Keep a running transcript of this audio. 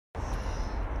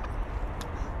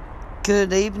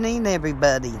Good evening,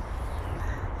 everybody.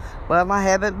 Well, I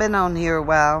haven't been on here a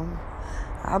while.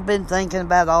 I've been thinking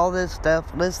about all this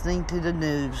stuff, listening to the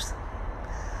news.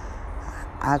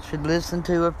 I should listen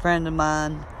to a friend of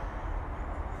mine,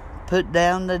 put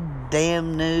down the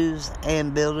damn news,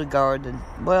 and build a garden.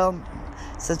 Well,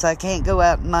 since I can't go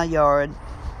out in my yard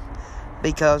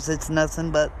because it's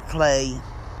nothing but clay,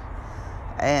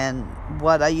 and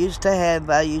what I used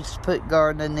to put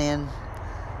gardening in.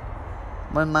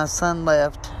 When my son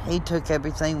left, he took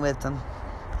everything with him.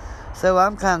 So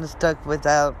I'm kind of stuck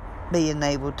without being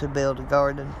able to build a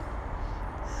garden.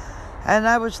 And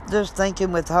I was just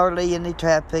thinking, with hardly any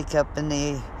traffic up in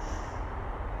the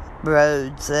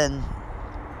roads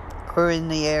or in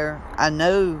the air, I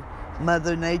know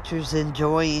Mother Nature's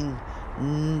enjoying a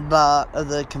lot of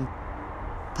the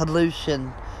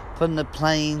pollution from the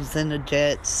planes and the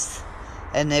jets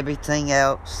and everything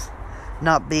else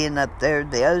not being up there.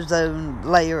 The ozone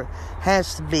layer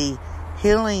has to be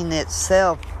healing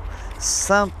itself,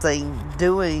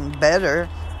 doing better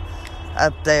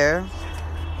up there.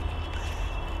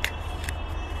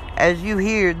 As you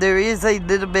hear, there is a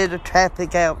little bit of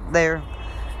traffic out there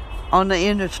on the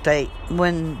interstate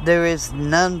when there is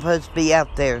none supposed to be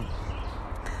out there.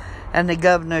 And the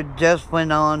governor just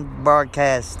went on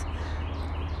broadcast,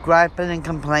 griping and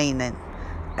complaining,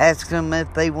 asking them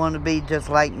if they want to be just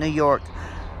like New York,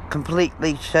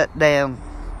 completely shut down.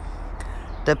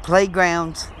 The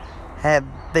playgrounds have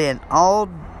been all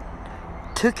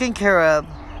taken care of.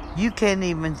 You can't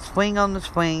even swing on the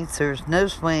swings. There's no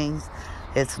swings.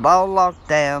 It's all locked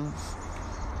down.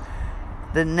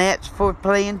 The nets for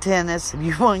playing tennis, if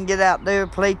you want to get out there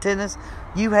and play tennis,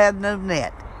 you have no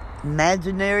net.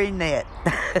 Imaginary net.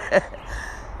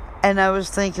 And I was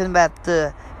thinking about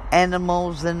the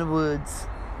animals in the woods.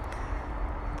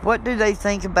 What do they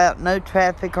think about no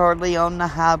traffic hardly on the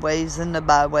highways and the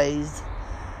byways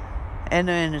and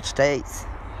the interstates?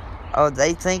 Are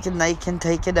they thinking they can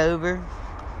take it over?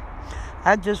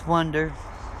 I just wonder.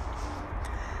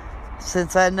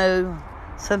 Since I know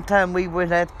sometime we would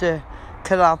have to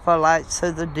cut off our lights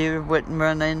so the deer wouldn't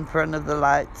run in front of the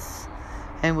lights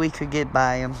and we could get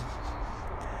by them.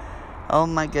 Oh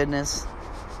my goodness.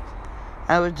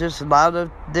 I was just a lot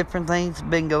of different things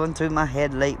been going through my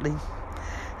head lately.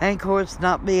 And of course,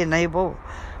 not being able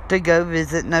to go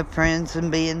visit no friends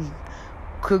and being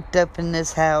cooped up in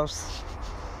this house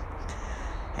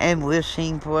and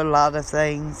wishing for a lot of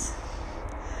things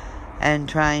and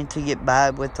trying to get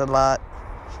by with a lot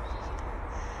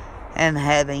and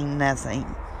having nothing.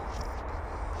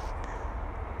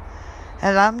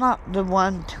 And I'm not the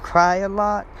one to cry a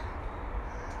lot,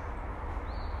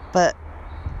 but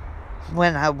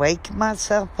when I wake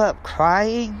myself up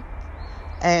crying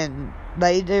and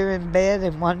lay there in bed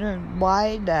and wondering,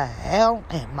 why the hell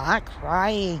am I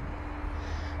crying?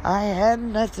 I have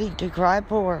nothing to cry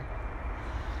for.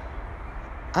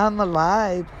 I'm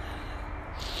alive.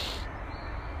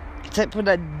 Except for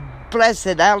the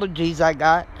blessed allergies I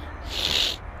got.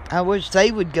 I wish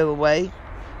they would go away.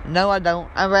 No, I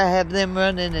don't. I'd rather have them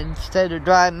running instead of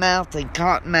dry mouth and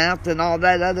cotton mouth and all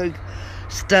that other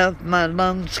stuff. My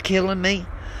lungs killing me.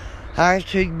 I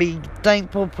should be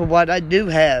thankful for what I do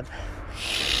have.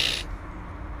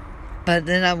 But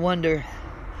then I wonder,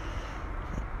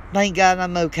 thank God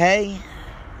I'm okay.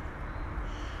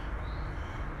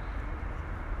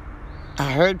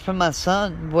 I heard from my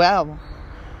son. Wow,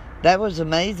 that was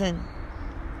amazing.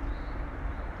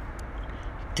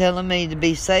 Telling me to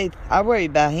be safe. I worry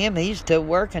about him. He's still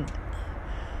working.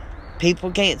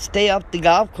 People can't stay off the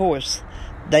golf course.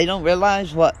 They don't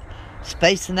realize what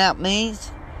spacing out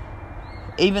means.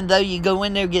 Even though you go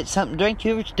in there and get something to drink,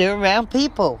 you're still around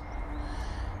people.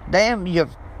 Damn,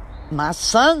 my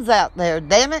son's out there,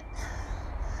 damn it.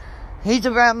 He's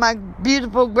around my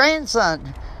beautiful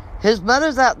grandson. His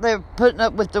mother's out there putting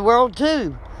up with the world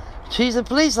too. She's a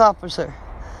police officer.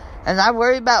 And I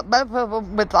worry about both of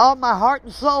them with all my heart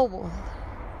and soul.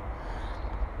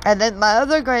 And then my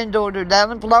other granddaughter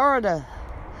down in Florida.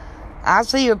 I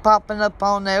see her popping up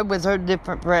on there with her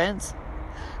different friends.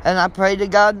 And I pray to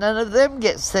God none of them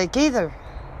get sick either.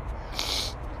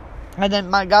 And then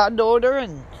my goddaughter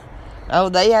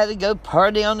they had to go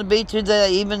party on the beaches.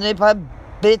 Even if I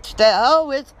bitched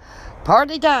out, it's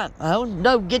party time. Oh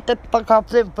no, get the fuck off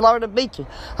them Florida beaches.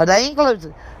 Oh, they ain't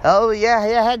closing. Oh yeah,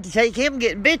 I had to take him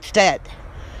getting bitched at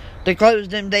to close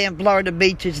them damn Florida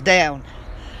beaches down.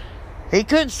 He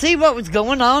couldn't see what was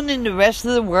going on in the rest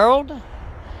of the world.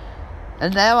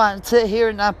 And now I sit here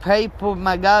and I pray for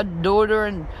my goddaughter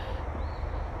and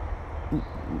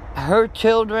her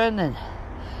children, and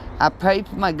I pray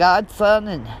for my godson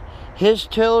and his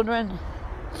children.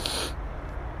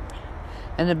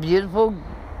 and the beautiful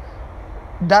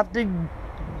adopted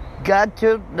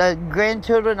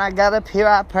grandchildren I got up here.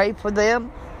 I pray for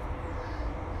them.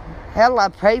 Hell, I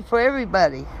pray for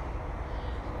everybody.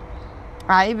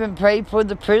 I even pray for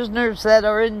the prisoners that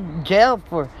are in jail,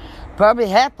 for probably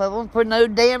half of them for no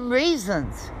damn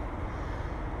reasons,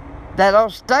 that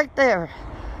are stuck there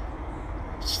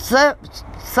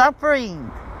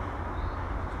suffering.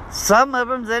 Some of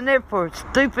them's in there for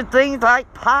stupid things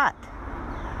like pot.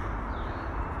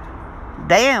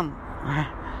 Damn.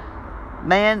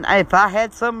 Man, if I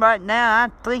had some right now, I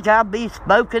think I'd be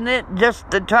smoking it just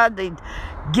to try to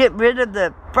get rid of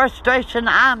the frustration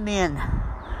I'm in.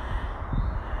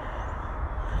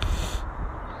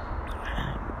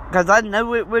 Because I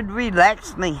know it would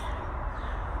relax me.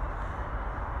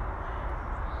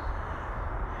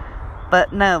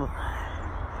 But no,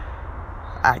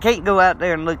 I can't go out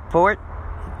there and look for it.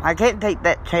 I can't take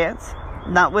that chance.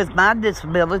 Not with my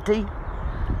disability.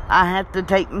 I have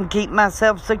to keep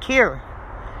myself secure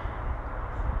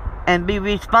and be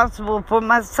responsible for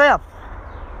myself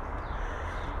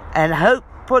and hope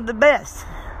for the best.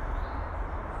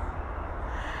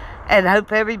 And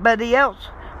hope everybody else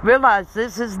realize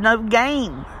this is no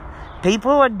game.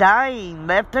 People are dying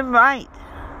left and right.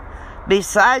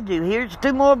 Beside you, here's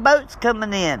 2 more boats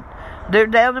coming in. They're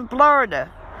down in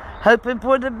Florida, hoping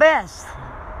for the best.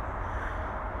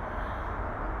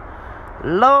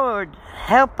 Lord,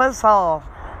 help us all.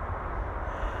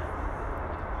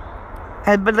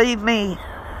 And believe me,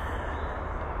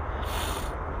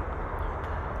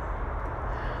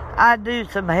 I do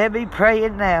some heavy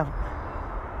praying now.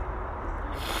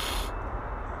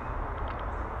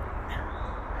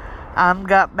 I'm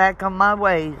got back on my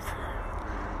ways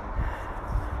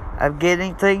of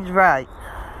getting things right.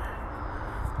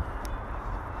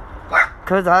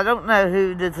 Because I don't know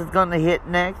who this is going to hit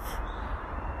next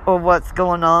or what's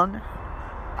going on.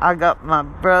 I got my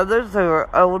brothers who are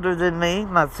older than me,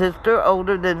 my sister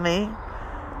older than me.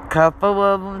 A couple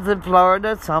of them's in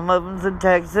Florida, some of them's in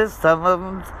Texas, some of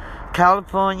them's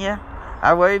California.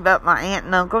 I worry about my aunt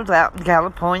and uncles out in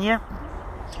California.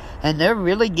 And they're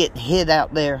really getting hit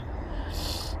out there.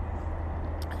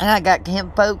 And I got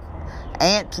kinfolk,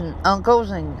 aunts and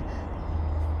uncles and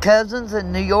cousins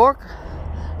in New York,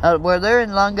 where they're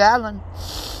in Long Island.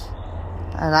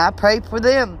 And I pray for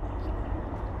them.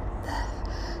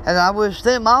 And I wish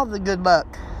them all the good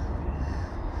luck.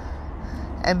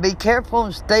 And be careful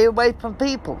and stay away from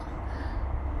people.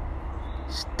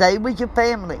 Stay with your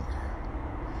family.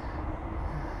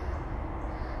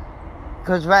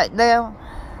 Because right now,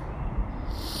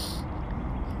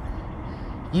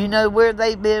 you know where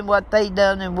they've been, what they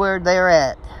done, and where they're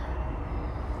at.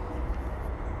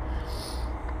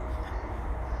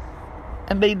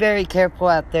 And be very careful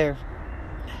out there.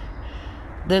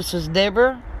 This is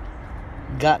Deborah.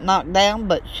 Got knocked down,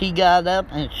 but she got up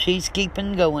and she's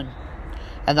keeping going.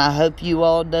 And I hope you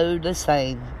all do the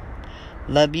same.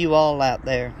 Love you all out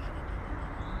there.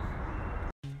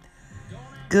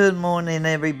 Good morning,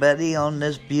 everybody, on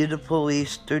this beautiful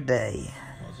Easter day.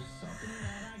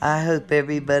 I hope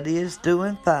everybody is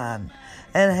doing fine.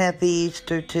 And happy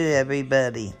Easter to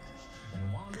everybody.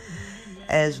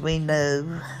 As we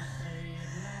know,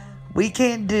 we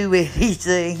can't do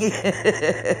anything.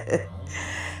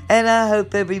 And I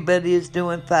hope everybody is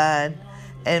doing fine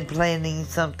and planning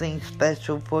something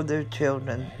special for their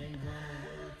children,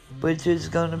 which is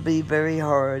going to be very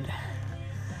hard.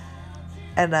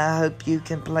 And I hope you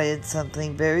can plan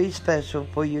something very special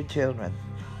for your children.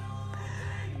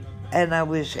 And I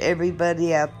wish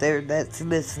everybody out there that's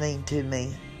listening to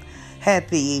me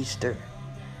happy Easter.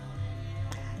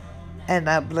 And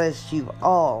I bless you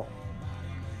all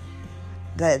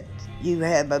that you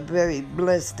have a very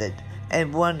blessed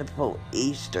and wonderful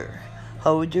Easter.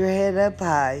 Hold your head up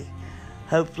high.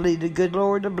 Hopefully the good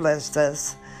Lord will bless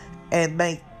us and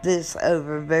make this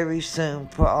over very soon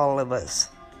for all of us,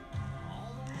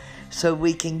 so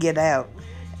we can get out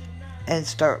and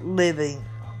start living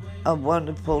a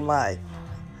wonderful life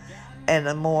and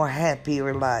a more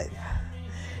happier life.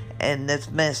 And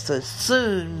this mess will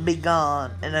soon be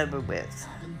gone and over with.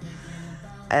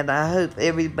 And I hope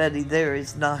everybody there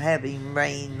is not having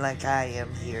rain like I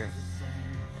am here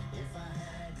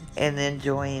and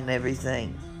enjoying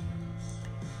everything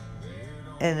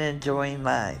and enjoying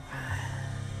life.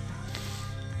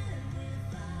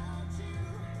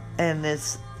 And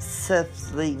it's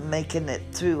successfully making it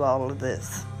through all of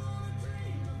this.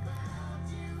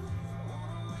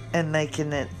 And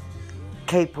making it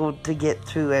capable to get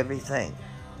through everything.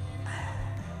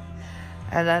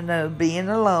 And I know being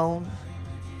alone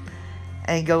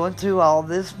and going through all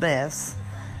this mess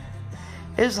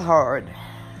is hard.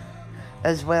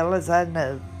 as well as I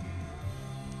know.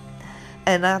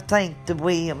 And I thank the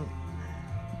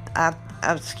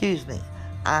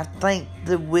I thank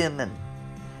the women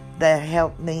that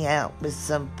helped me out with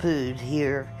some food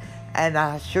here, and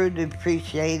I sure do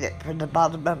appreciate it from the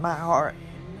bottom of my heart.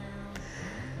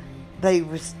 They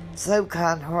were so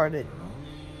kind-hearted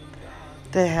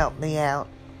to help me out,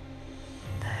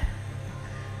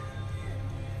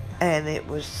 and it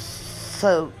was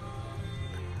so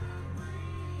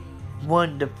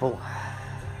wonderful.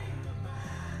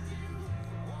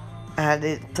 I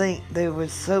didn't think there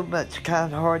was so much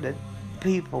kind-hearted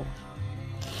people,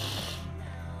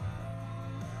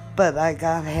 but I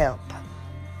got help,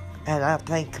 and I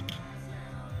thank them.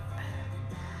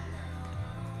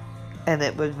 And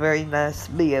it was very nice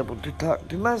to be able to talk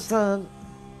to my son,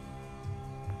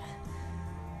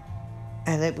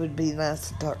 and it would be nice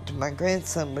to talk to my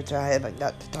grandson, which I haven't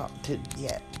got to talk to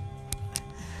yet.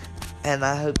 And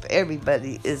I hope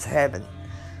everybody is having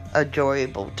a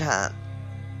enjoyable time.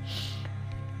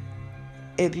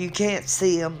 If you can't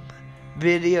see them,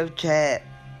 video chat,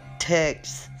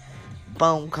 text,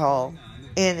 phone call,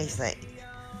 anything.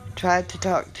 Try to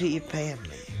talk to your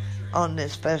family on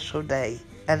this special day.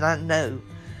 And I know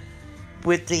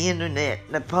with the internet,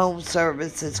 the phone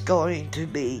service is going to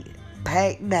be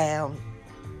packed down.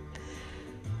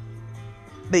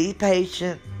 Be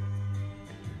patient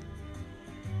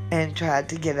and try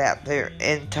to get out there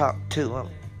and talk to them.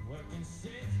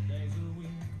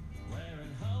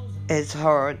 It's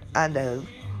hard, I know,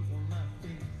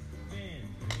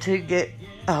 to get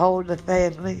a hold of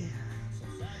family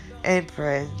and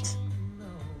friends.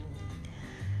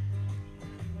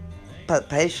 But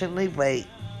patiently wait.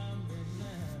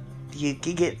 You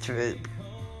can get through.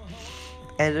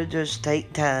 It'll just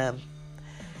take time.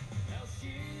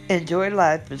 Enjoy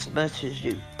life as much as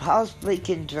you possibly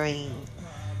can dream.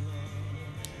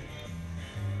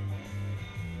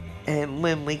 And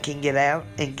when we can get out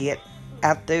and get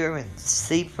out there and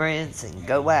see friends and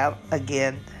go out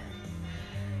again.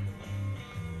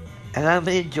 And I'm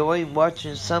enjoying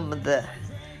watching some of the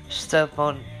stuff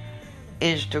on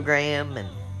Instagram and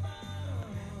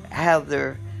how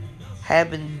they're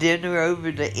having dinner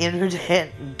over the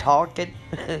internet and talking.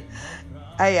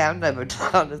 Hey, I've never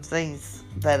thought of things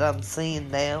that I'm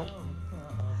seeing now.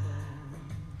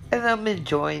 And I'm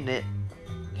enjoying it.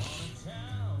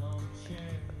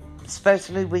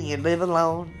 Especially when you live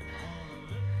alone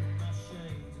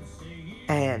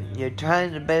and you're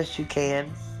trying the best you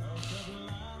can.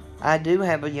 I do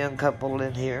have a young couple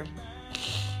in here,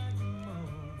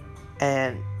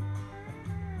 and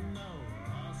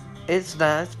it's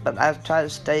nice, but I try to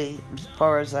stay as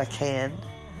far as I can.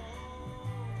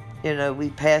 You know, we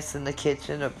pass in the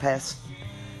kitchen or pass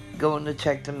going to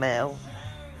check the mail,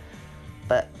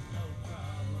 but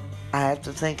I have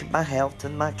to think of my health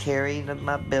and my caring and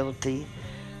my ability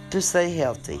to stay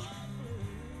healthy,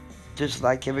 just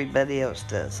like everybody else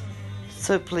does.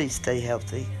 So please stay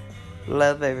healthy.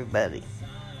 Love everybody.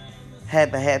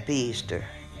 Have a happy Easter.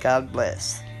 God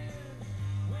bless.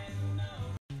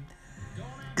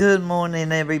 Good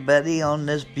morning, everybody, on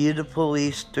this beautiful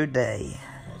Easter day.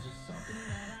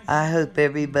 I hope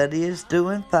everybody is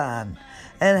doing fine,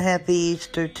 and happy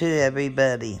Easter to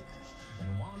everybody.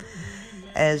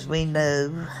 As we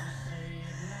know,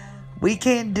 we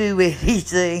can't do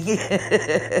anything.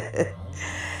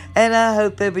 And I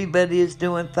hope everybody is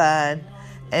doing fine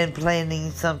and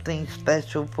planning something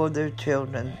special for their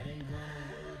children,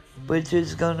 which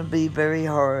is going to be very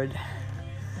hard.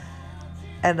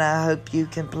 And I hope you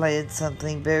can plan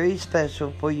something very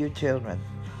special for your children.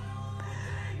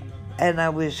 And I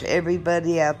wish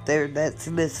everybody out there that's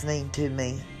listening to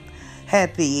me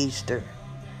happy Easter.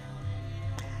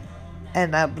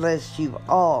 And I bless you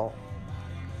all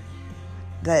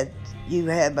that you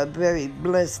have a very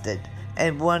blessed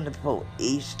and wonderful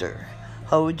Easter.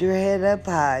 Hold your head up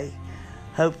high.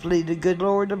 Hopefully the good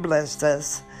Lord will bless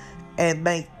us and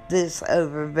make this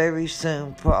over very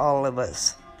soon for all of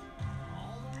us,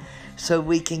 so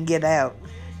we can get out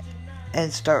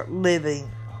and start living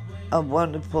a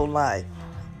wonderful life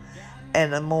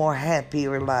and a more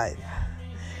happier life.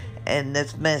 And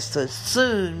this mess will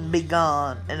soon be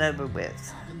gone and over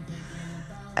with.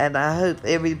 And I hope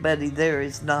everybody there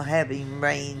is not having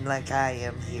rain like I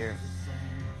am here,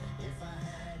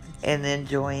 and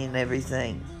enjoying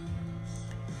everything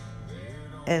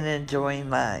and enjoying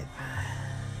life.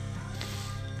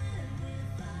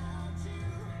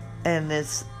 And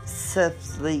it's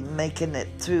successfully making it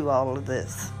through all of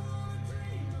this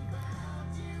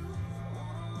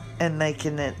and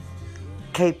making it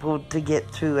capable to get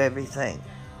through everything.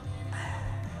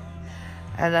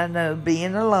 And I know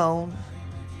being alone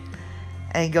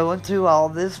And going through all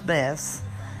this mess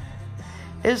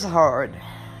is hard,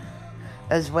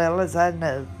 as well as I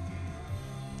know.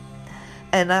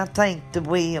 And I thank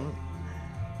the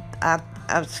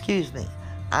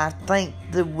I thank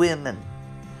the women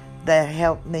that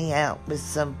helped me out with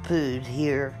some food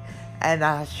here, and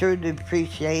I sure do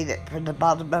appreciate it from the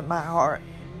bottom of my heart.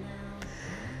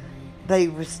 They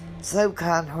were so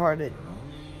kind-hearted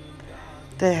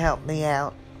to help me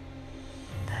out,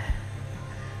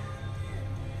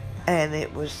 and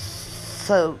it was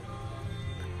so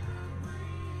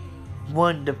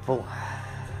wonderful.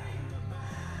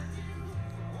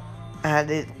 I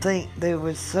didn't think there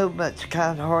was so much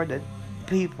kind-hearted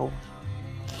people,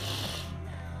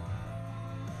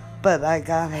 but I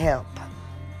got help,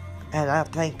 and I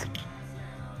thank them.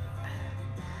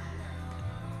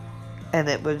 And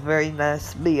it was very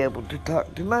nice to be able to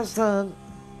talk to my son,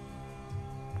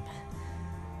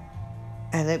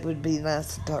 and it would be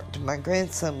nice to talk to my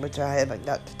grandson, which I haven't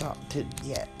got to talk to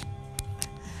yet.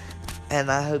 And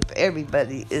I hope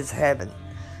everybody is having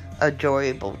a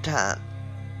enjoyable time.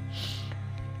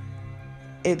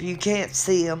 If you can't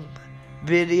see them,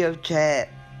 video chat,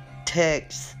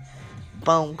 text,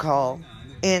 phone call,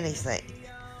 anything.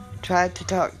 Try to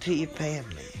talk to your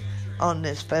family on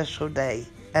this special day.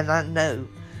 And I know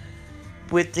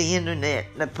with the internet,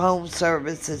 the phone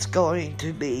service is going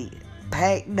to be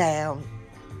packed down.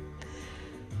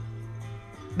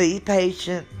 Be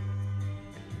patient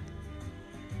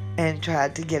and try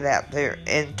to get out there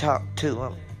and talk to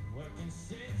them.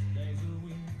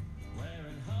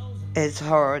 It's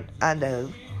hard, I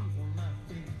know,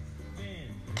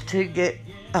 to get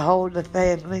a hold of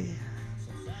family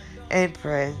and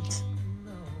friends.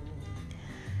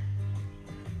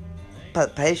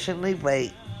 But patiently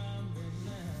wait.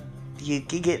 You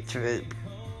can get through.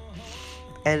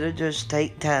 It'll just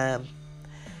take time.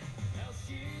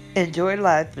 Enjoy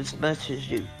life as much as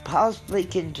you possibly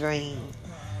can dream.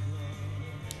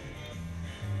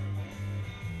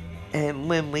 And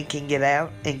when we can get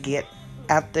out and get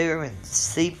out there and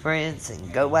see friends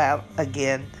and go out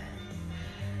again.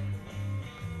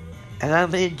 And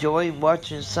I'm enjoying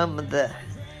watching some of the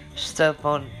stuff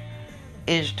on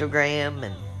Instagram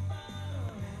and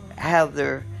how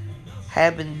they're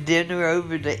having dinner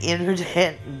over the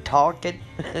internet and talking.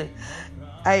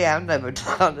 Hey, I've never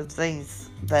thought of things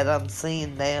that I'm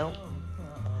seeing now.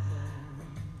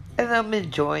 And I'm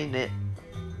enjoying it.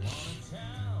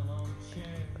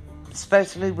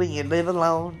 Especially when you live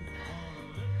alone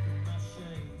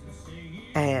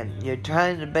and you're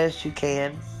trying the best you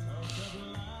can.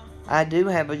 I do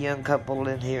have a young couple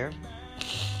in here,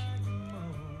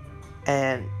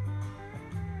 and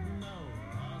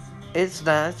it's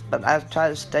nice, but I try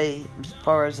to stay as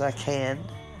far as I can.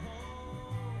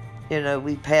 You know,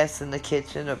 we pass in the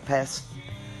kitchen or pass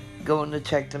going to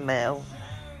check the mail,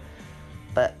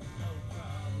 but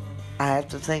I have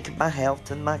to think of my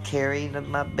health and my carrying of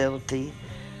my ability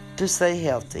to stay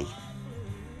healthy,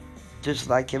 just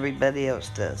like everybody else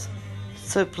does.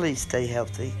 So please stay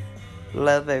healthy.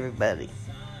 Love everybody.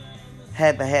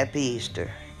 Have a happy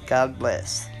Easter. God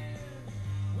bless.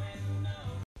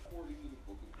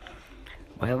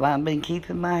 Well, I've been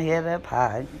keeping my head up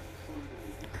high.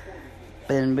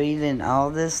 Been reading all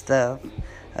this stuff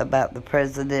about the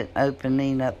president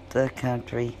opening up the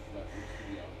country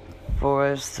for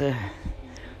us to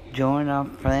join our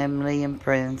family and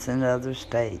friends in other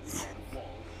states.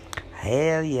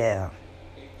 Hell yeah.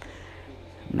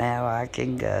 Now I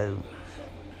can go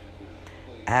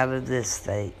out of this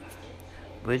state,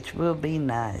 which will be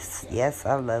nice. Yes,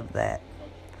 I love that.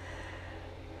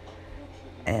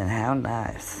 And how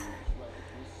nice.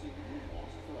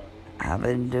 I've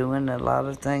been doing a lot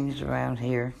of things around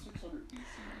here.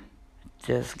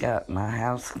 Just got my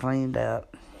house cleaned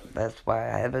up. That's why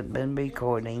I haven't been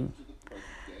recording.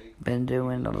 Been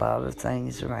doing a lot of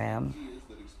things around.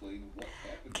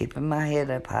 Keeping my head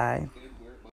up high.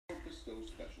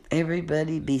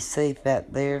 Everybody be safe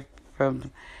out there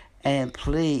and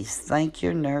please thank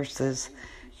your nurses,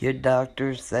 your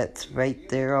doctors that's right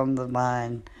there on the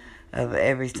line of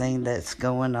everything that's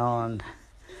going on.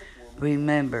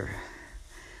 Remember,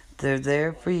 they're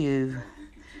there for you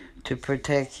to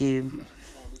protect you,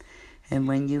 and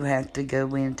when you have to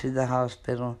go into the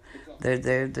hospital, they're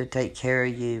there to take care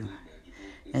of you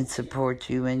and support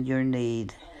you in your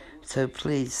need. So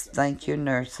please thank your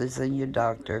nurses and your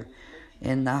doctor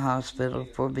in the hospital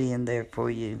for being there for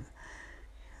you.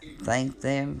 Thank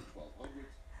them,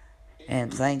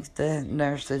 and thank the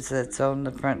nurses that's on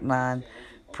the front line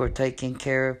for taking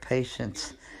care of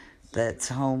patients that's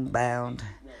homebound,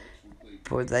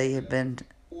 for they have been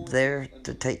there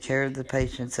to take care of the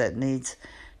patients that needs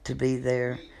to be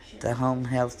there, the home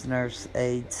health nurse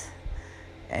aides,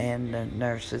 and the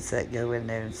nurses that go in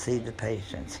there and see the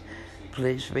patients.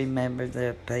 Please remember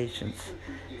the patients,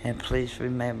 and please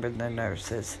remember the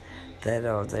nurses that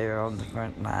are there on the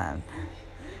front line.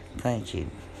 Thank you.